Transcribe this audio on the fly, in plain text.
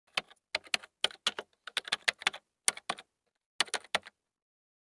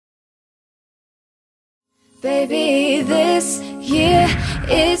Baby, this year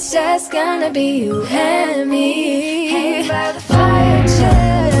it's just gonna be you and me. Hanging by the fire,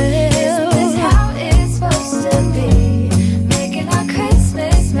 isn't this how it's supposed to be? Making our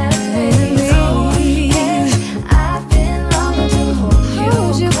Christmas memories. Oh, yeah, I've been longing to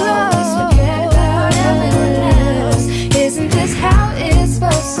hold you close. Forget about everyone else. Isn't this how it's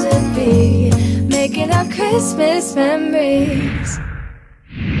supposed to be? Making our Christmas memories.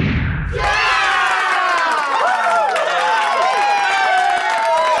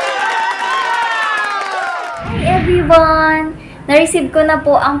 Everyone! Na-receive ko na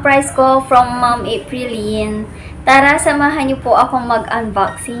po ang prize ko from Ma'am Aprilin. Tara, samahan niyo po akong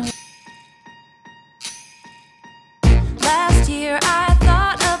mag-unboxing. Last year I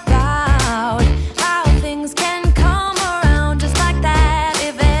thought about how things can come around just like that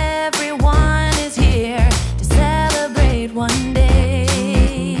if everyone is here to celebrate one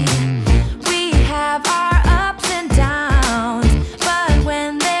day. We have our ups and downs, but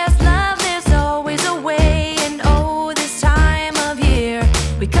when there's love there's always a way.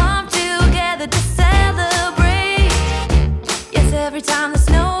 We come together to celebrate. Yes, every time the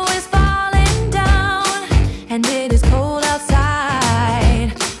snow is falling down and it is cold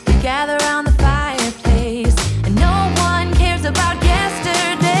outside, we gather around the fireplace and no one cares about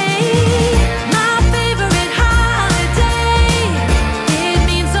yesterday. My favorite holiday, it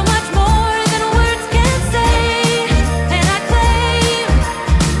means so much more than words can say. And I claim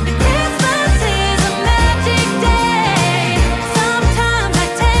that Christmas is a magic day. Sometimes I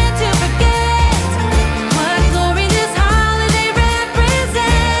tend to forget what glory this holiday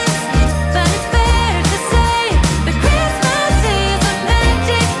represents, but it's fair to say that Christmas is a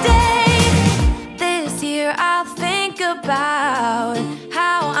magic day. This year I'll think about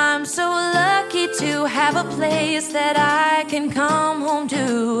how I'm so lucky to have a place that I can come home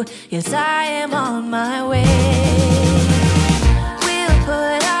to. Yes, I am on my way. We'll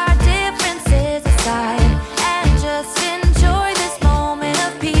put our differences aside and just enjoy this moment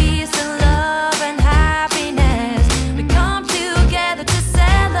of peace and love and happiness. We come together to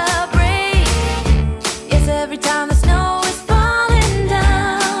celebrate. Yes, every time the snow is falling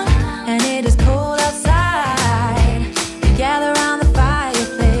down and it is cold outside, we gather around the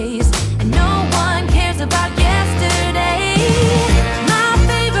fireplace and no one cares about yesterday. My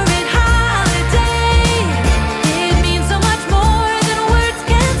favorite holiday, it means so much more than words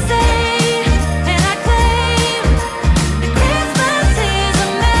can say. And I claim that Christmas is a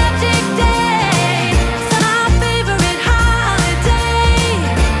magic day. My favorite holiday,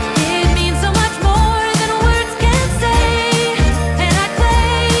 it means so much more than words can say. And I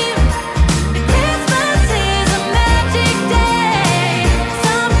claim that Christmas is a magic day.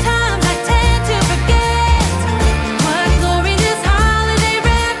 Sometimes I tend to forget what glory this holiday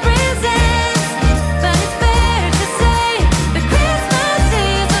represents, but it's fair to say that Christmas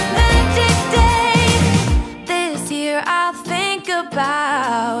is a magic day. This year I'll think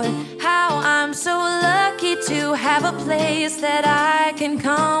about how I'm so lucky to have a place that I can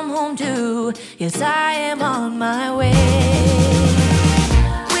come home to. Yes, I am on my way.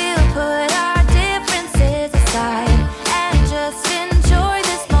 We'll put our differences aside and just enjoy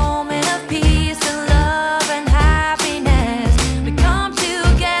this moment of peace and love and happiness. We come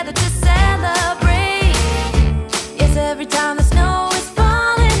together to celebrate. Yes, every time the snow is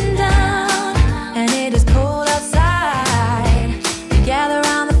falling down and it is cold outside, we gather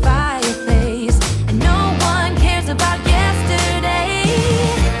around the fireplace and no one cares about yesterday.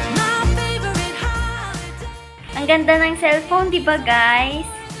 My favorite holiday. Ang ganda ng cellphone, di ba guys?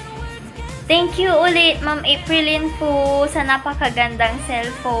 Thank you ulit, Ma'am Aprilin po, sa napakagandang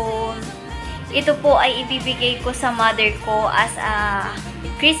cellphone. Ito po ay ibibigay ko sa mother ko as a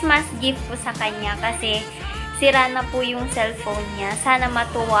Christmas gift po sa kanya kasi sira na po yung cellphone niya. Sana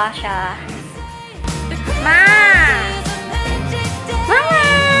matuwa siya. Ma! Mama!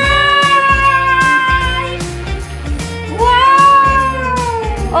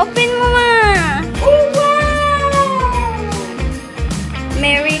 Wow! Open mo, ma! Oh, wow!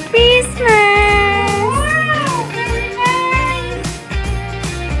 Merry Christmas! Wow, very nice!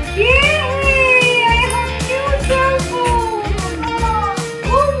 Yay! I have new cell phone!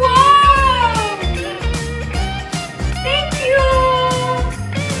 Oh, wow! Thank you!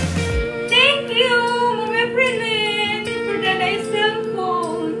 Thank you, Mama Aprilin, for the nice cell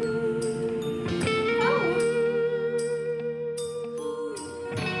phone. Oh.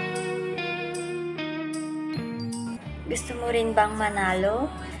 Gusto mo rin bang manalo?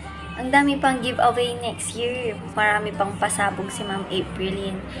 Ang dami pang giveaway next year. Marami pang pasabog si Ma'am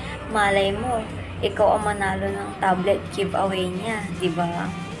Aprilin. Malay mo, ikaw ang manalo ng tablet giveaway niya, di ba?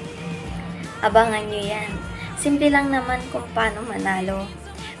 Abangan nyo yan. Simple lang naman kung paano manalo.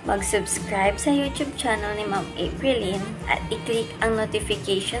 Mag-subscribe sa YouTube channel ni Ma'am Aprilin at i-click ang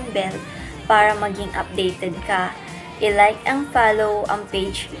notification bell para maging updated ka. I-like and follow ang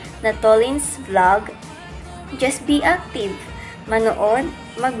page na Tolin's Vlog. Just be active. Manood,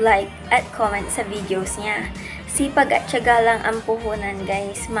 mag-like at comment sa videos niya. Sipag at tiyaga lang ang puhunan,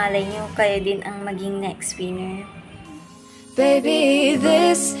 guys. Malay nyo, kayo din ang maging next winner. Baby,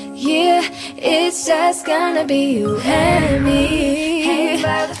 this year it's just gonna be you and me. Hanging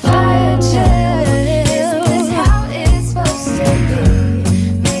by the fire chill. Isn't this how it's supposed to be?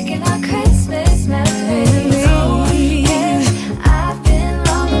 Making our Christmas memories. Oh, yeah. I've been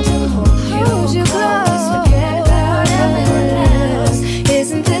longing to hold you close. Forget about everyone else.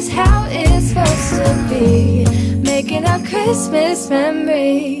 Isn't this how it's supposed to be? Making our Christmas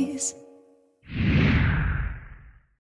memories.